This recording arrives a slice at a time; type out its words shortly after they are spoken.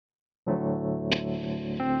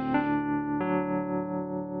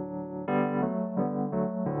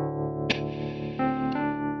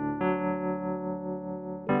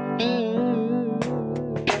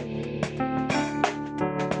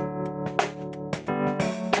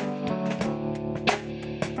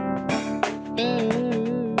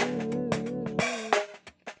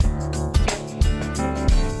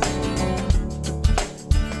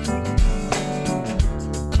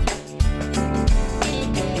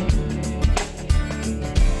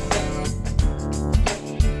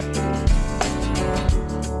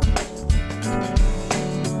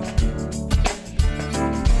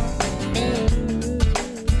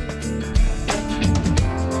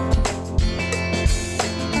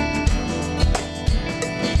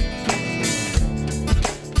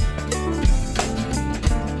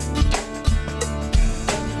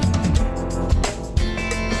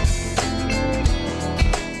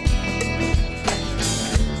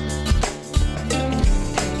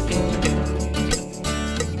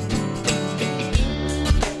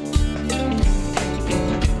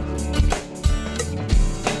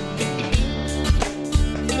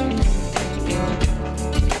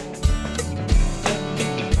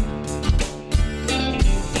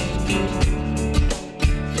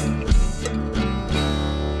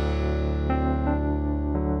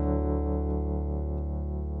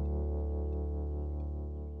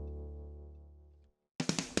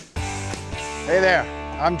Hey there,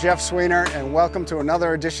 I'm Jeff Sweenor and welcome to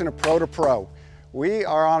another edition of Pro2Pro. We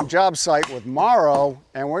are on a job site with Mauro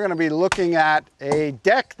and we're going to be looking at a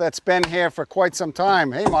deck that's been here for quite some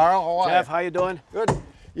time. Hey Mauro, how are you? Jeff, how you doing? Good.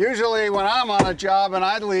 Usually when I'm on a job and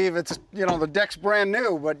I leave, it's, the deck's brand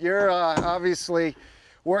new, but you're obviously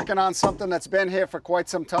working on something that's been here for quite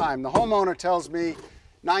some time. The homeowner tells me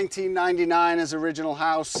 1999 is original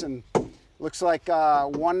house and looks like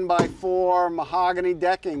 1x4 mahogany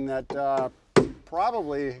decking that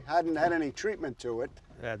probably hadn't had any treatment to it.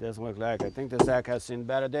 Yeah, it doesn't look like. I think this deck has seen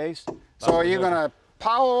better days. So are you going to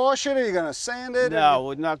power wash it or are you going to sand it? No,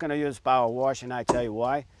 we're not going to use power wash, and I tell you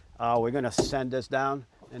why. We're going to sand this down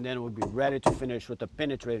and then we'll be ready to finish with the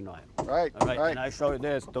penetrating oil. Right, All right. right. And I show you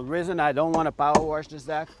this. The reason I don't want to power wash this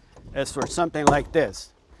deck is for something like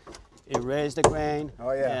this. Erase the grain.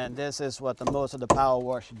 Oh yeah. And this is what most of the power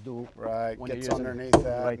wash do. Right, when gets you're using underneath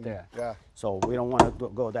that. right there. Yeah. So we don't want to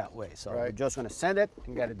go that way. So we're just going to sand it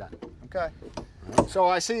and get it done. Okay. So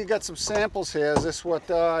I see you got some samples here. Is this what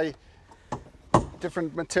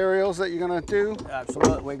different materials that you're going to do?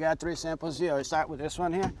 Absolutely. We got 3 samples here. I'll start with this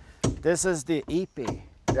one here. This is the EP.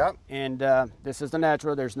 Yep. And this is the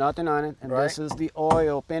natural. There's nothing on it. And this is the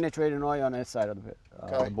oil, penetrating oil on this side of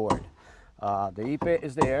the board. The EP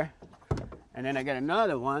is there. And then I get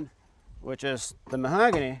another one, which is the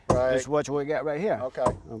mahogany. Right. Is what we get right here. Okay.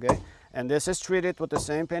 Okay. And this is treated with the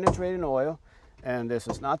same penetrating oil. And this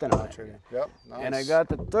is nothing on it. Yep. Nice. And I got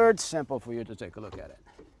the 3rd sample for you to take a look at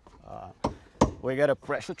it. We got a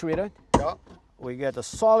pressure treated. Yep. We get a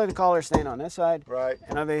solid color stain on this side. Right.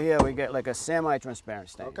 And over here we get like a semi-transparent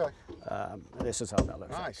stain. Okay. This is how that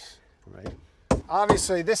looks. Nice. Like. Right.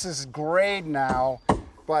 Obviously this is grayed now,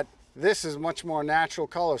 but this is much more natural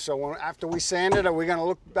color. So after we sand it, are we going to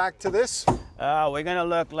look back to this? We're going to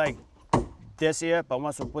look like this here, but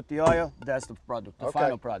once we put the oil, that's the product, the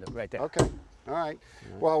final product right there. Okay. All right.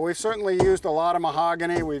 Well, we've certainly used a lot of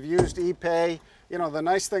mahogany. We've used Ipe. The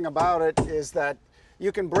nice thing about it is that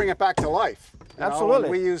you can bring it back to life. Absolutely.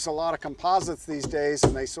 We use a lot of composites these days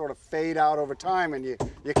and they sort of fade out over time and you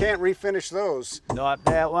can't refinish those. Not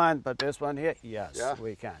that one, but this one here, yes,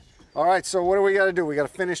 we can. All right, so what do we got to do? We got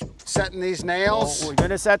to finish setting these nails? Well, we're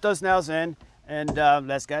going to set those nails in and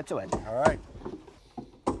let's get to it. All right.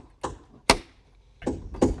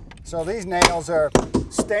 So these nails are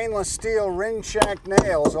stainless steel ring shank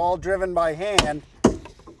nails, all driven by hand.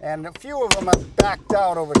 And a few of them have backed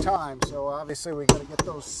out over time, so obviously we got to get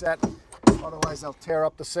those set, otherwise they'll tear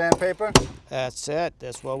up the sandpaper. That's it.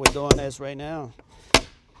 That's what we're doing this right now.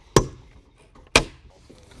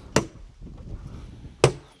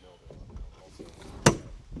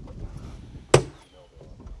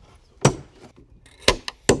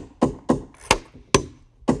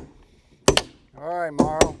 All right,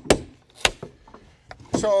 Mauro.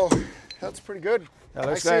 So that's pretty good.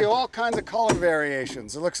 I see all kinds of color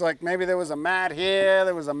variations. It looks like maybe there was a mat here,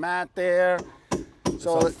 there was a mat there.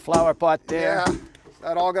 So a flower pot there. Yeah. Is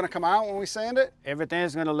that all going to come out when we sand it?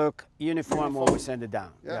 Everything's going to look uniform when we sand it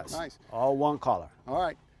down. Yeah, yes. nice. All one color. All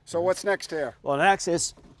right. So what's next here? Well, next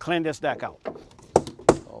is clean this deck out.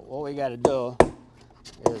 So what we got to do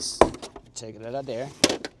is take it out of there.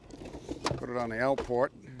 Put it on the L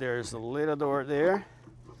port. There's a little door there.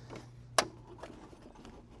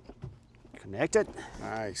 Connect it.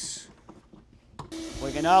 Nice.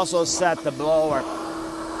 We can also set the blower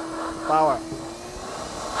power. Oh,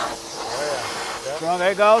 yeah. The stronger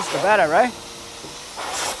it goes, the better, right?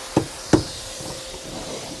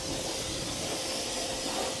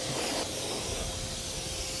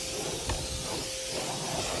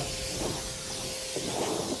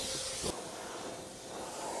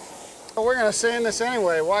 Well, we're going to sand this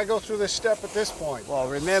anyway. Why go through this step at this point? Well,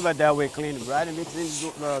 remember that we cleaned right in between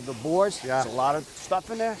the boards. Yeah. There's a lot of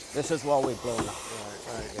stuff in there. This is what we're blowing up.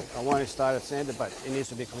 Right. I want to start at sanding, but it needs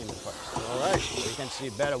to be cleaned first. All right. So you can see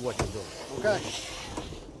better what you're doing. Okay.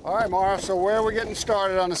 All right, Mauro, so where are we getting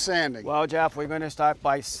started on the sanding? Well, Jeff, we're going to start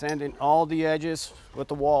by sanding all the edges with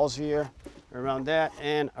the walls here, around that,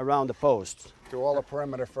 and around the posts. Do all the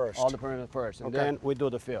perimeter first. All the perimeter first, and then we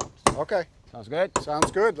do the fill. Okay. Sounds good?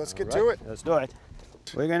 Sounds good. Let's get to it. Let's do it.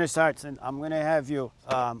 We're going to start, and I'm going to have you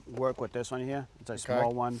work with this one here. It's a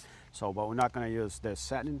small one, but we're not going to use this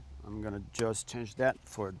satin. I'm going to just change that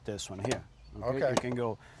for this one here. Okay. You can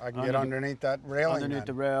go. I can get underneath that railing. Underneath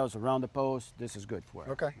the rails, around the post. This is good for it.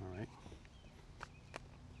 Okay. All right.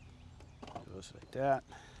 Just like that.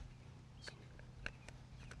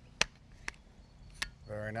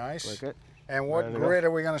 Very nice. Click it. And what grit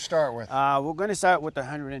are we going to start with? We're going to start with the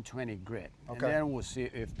 120 grit. Okay. And then we'll see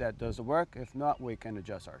if that does work. If not, we can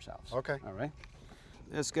adjust ourselves. Okay. All right.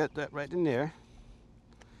 Let's get that right in there.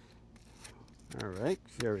 All right,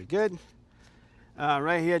 very good.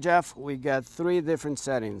 Right here, Jeff, we got 3 different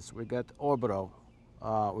settings. We got orbital,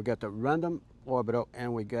 we got the random orbital,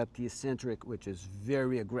 and we got the eccentric, which is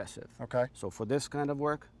very aggressive. Okay. So for this kind of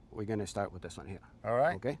work, we're gonna start with this one here. All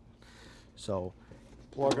right. Okay. So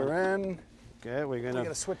plug her in. Okay, we're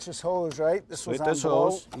gonna switch this hose, right? This was switch on this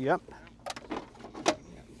below. hose. Yep.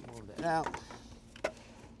 Move that out.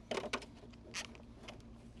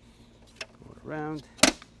 Go around.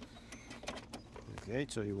 Okay,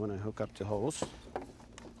 so you want to hook up the hose.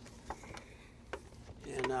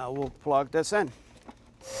 And now we'll plug this in.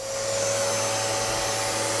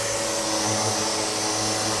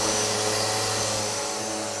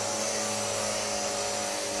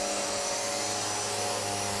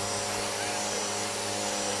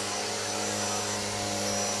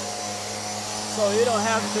 So you don't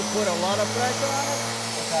have to put a lot of pressure on it.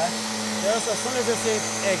 Okay. Just as soon as you see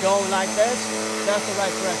it going like this, that's the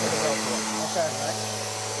right pressure to go for. Okay. Right.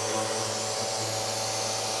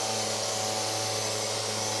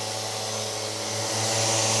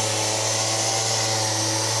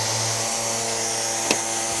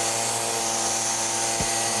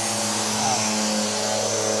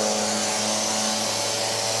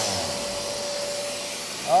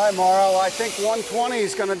 All right, Mauro, I think 120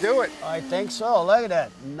 is going to do it. I think so. Look at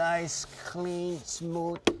that. Nice, clean,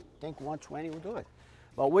 smooth. I think 120 will do it.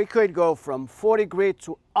 But we could go from 40 grit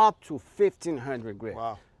to up to 1500 grit.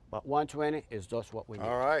 Wow. But 120 is just what we need.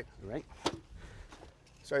 All right. Right?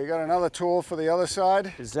 So you got another tool for the other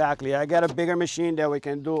side? Exactly. I got a bigger machine that we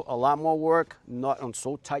can do a lot more work, not on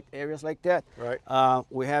so tight areas like that. Right.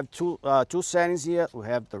 We have two settings here. We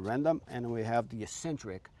have the random and we have the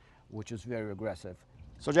eccentric, which is very aggressive.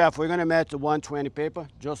 So Jeff, we're gonna match the 120 paper,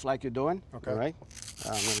 just like you're doing. Okay. All right.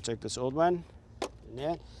 I'm gonna take this old one,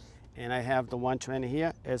 and I have the 120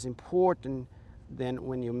 here. It's important then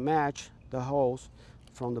when you match the hose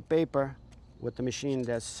from the paper with the machine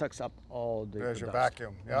that sucks up all the There's your dust.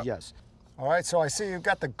 vacuum. Yep. Yes. All right, so I see you've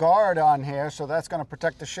got the guard on here, so that's going to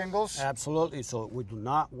protect the shingles? Absolutely. So we do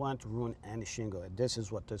not want to ruin any shingle. This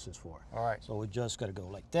is what this is for. All right. So we just got to go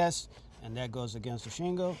like this, and that goes against the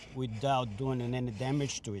shingle without doing any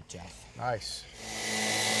damage to it, Jeff. Nice.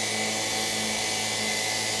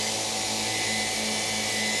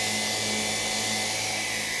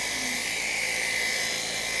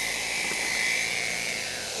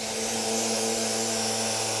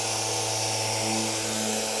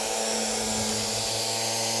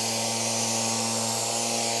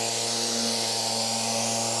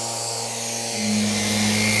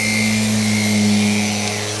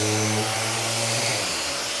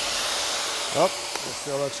 Oh, this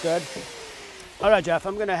still looks good. All right, Jeff,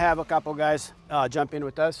 I'm gonna have a couple guys jump in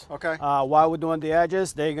with us. Okay. While we're doing the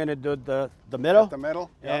edges, they're gonna do the middle. The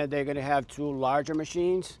middle? And they're gonna have 2 larger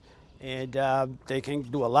machines, and they can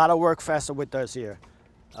do a lot of work faster with us here.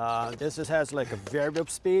 This has like a variable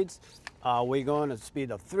speeds. We're going at a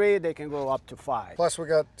speed of 3, they can go up to 5. Plus we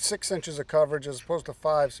got 6 inches of coverage as opposed to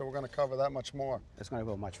 5, so we're going to cover that much more. It's gonna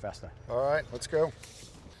go much faster. All right, let's go.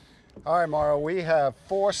 All right, Mauro, we have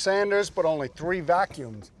 4 sanders, but only 3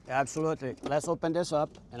 vacuums. Absolutely. Let's open this up,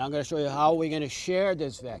 and I'm gonna show you how we're gonna share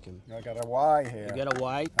this vacuum. I got a Y here. You get a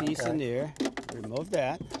white piece in there. Remove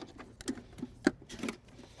that.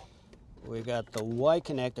 We got the white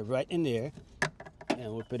connector right in there,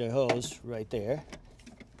 and we'll put a hose right there.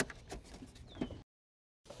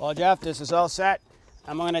 Well, Jeff, this is all set.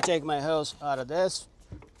 I'm gonna take my hose out of this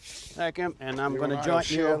vacuum, and I'm gonna joint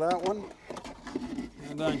you. Share that one.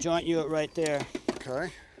 I'm gonna joint you it right there.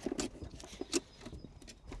 Okay.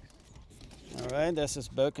 All right, this is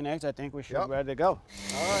both connects. I think we should be ready to go.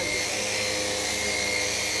 All right.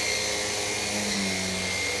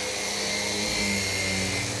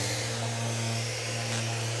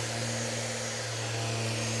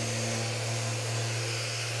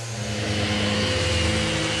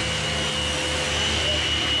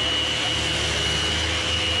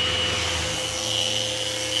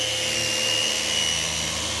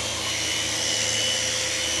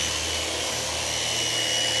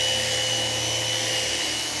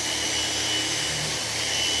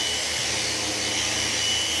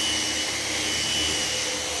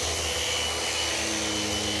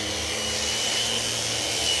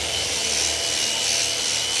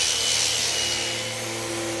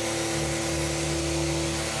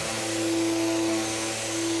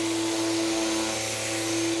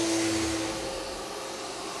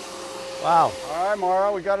 Wow. All right,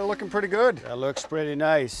 Mauro, we got it looking pretty good. That looks pretty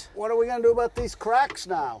nice. What are we going to do about these cracks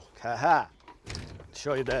now? Haha.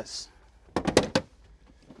 Show you this.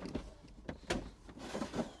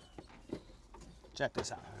 Check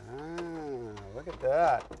this out. Ah, look at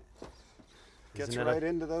that. Gets right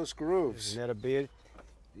into those grooves. Isn't that a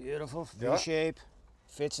beautiful V shape?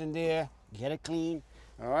 Fits in there. Get it clean.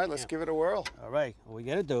 All right, let's give it a whirl. All right, what we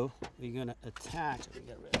gotta do, we're gonna attach, let me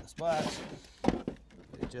get rid of this box.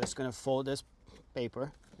 We're just gonna fold this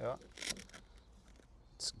paper. Yeah.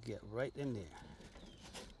 Let's get right in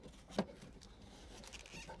there.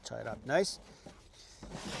 Tie it up nice.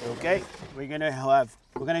 Okay, we're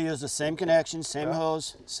gonna use the same connection, same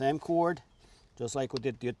hose, same cord, just like we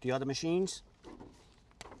did the other machines.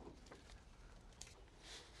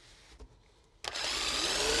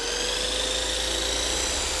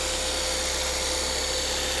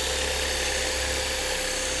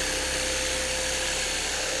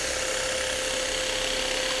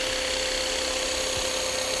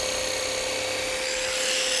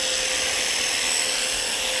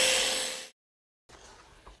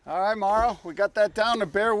 All right, Mauro, we got that down to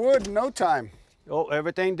bare wood in no time. Oh,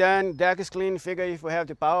 everything done. Deck is clean. Figure if we have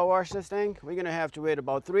to power wash this thing, we're gonna have to wait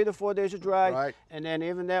about 3 to 4 days to dry. Right. And then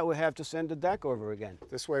even that, we have to send the deck over again.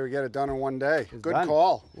 This way we get it done in one day. It's Good done.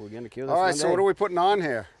 call. We're gonna kill this All right, one so day. what are we putting on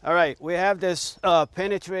here? All right, we have this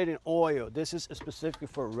penetrating oil. This is specifically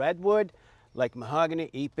for redwood, like mahogany,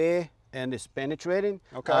 ipe, and it's penetrating.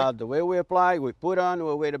 Okay. The way we apply, we put on,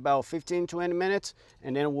 we'll wait about 15, 20 minutes,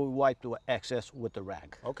 and then we'll wipe the excess with the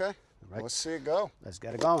rag. Okay, Right. let's see it go. Let's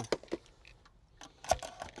get it going.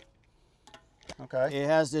 Okay. It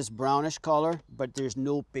has this brownish color, but there's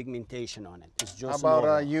no pigmentation on it. It's just How an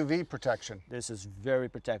about oil. UV protection? This is very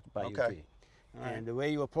protected by Okay. UV. And the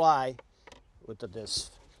way you apply with this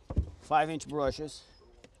 5-inch brushes,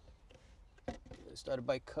 I started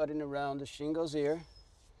by cutting around the shingles here.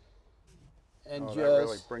 And Oh, just that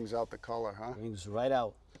really brings out the color, huh? brings right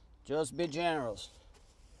out. Just be generous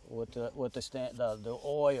with the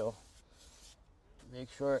oil. Make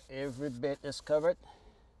sure every bit is covered.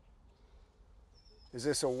 Is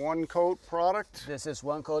this a one-coat product? This is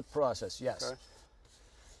one coat process, yes. Okay.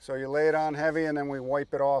 So you lay it on heavy and then we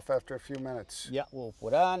wipe it off after a few minutes. Yeah, we'll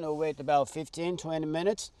put on, we'll wait about 15, 20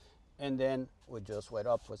 minutes, and then we just wet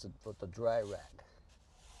up with the dry rag.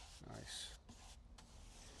 Nice.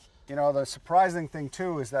 You know, the surprising thing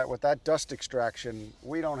too is that with that dust extraction,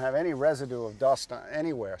 we don't have any residue of dust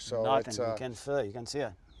anywhere. So Nothing, it's, you can feel it, you can see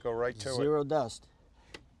it. go right to it. Zero dust.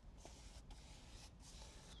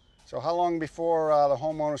 So how long before the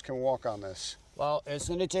homeowners can walk on this? Well, it's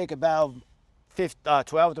going to take about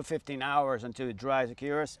 12 to 15 hours until it dries and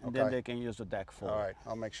cures, and then Okay. they can use the deck full. All right,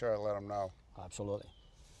 I'll make sure I let them know. Absolutely.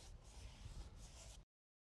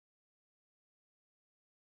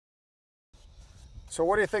 So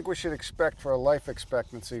what do you think we should expect for a life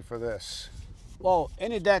expectancy for this? Well,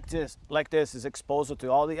 any deck like this is exposed to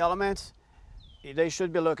all the elements. They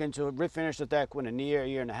should be looking to refinish the deck within a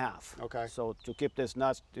year and a half. Okay. So to keep this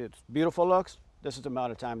its beautiful looks, this is the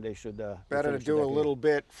amount of time they should Better to refinish the do a deck little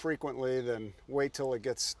bit frequently than wait till it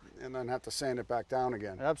gets and then have to sand it back down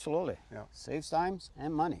again. Absolutely. Yeah. Saves times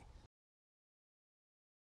and money.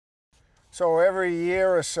 So every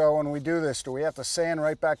year or so when we do this, do we have to sand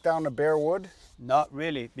right back down to bare wood? Not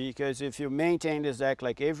really, because if you maintain this deck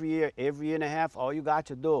like every year and a half, all you got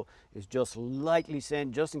to do is just lightly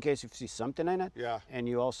sand, just in case you see something in it. Yeah. And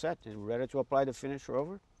you're all set and ready to apply the finisher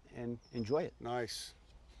over and enjoy it. Nice.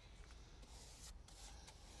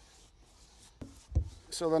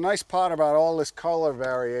 So the nice part about all this color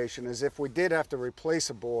variation is if we did have to replace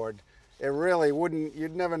a board, it really wouldn't,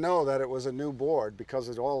 you'd never know that it was a new board because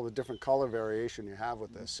of all the different color variation you have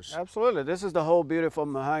with this. Absolutely. This is the whole beautiful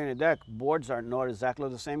mahogany deck. Boards are not exactly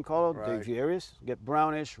the same color. Right. They vary. You get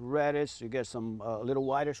brownish, reddish, you get some little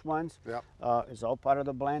whitish ones. Yep. It's all part of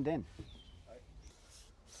the blend in.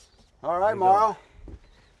 All right, Mauro.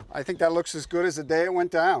 I think that looks as good as the day it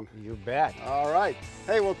went down. You bet. All right.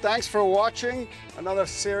 Hey, well, thanks for watching another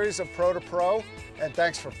series of Pro2Pro, and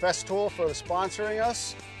thanks for Festool for sponsoring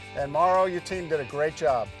us. And Mauro, your team did a great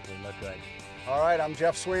job. They look good. All right, I'm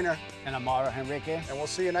Jeff Sweenor, And I'm Mauro Henrique. and we'll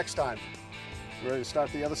see you next time. You ready to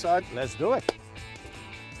start the other side? Let's do it.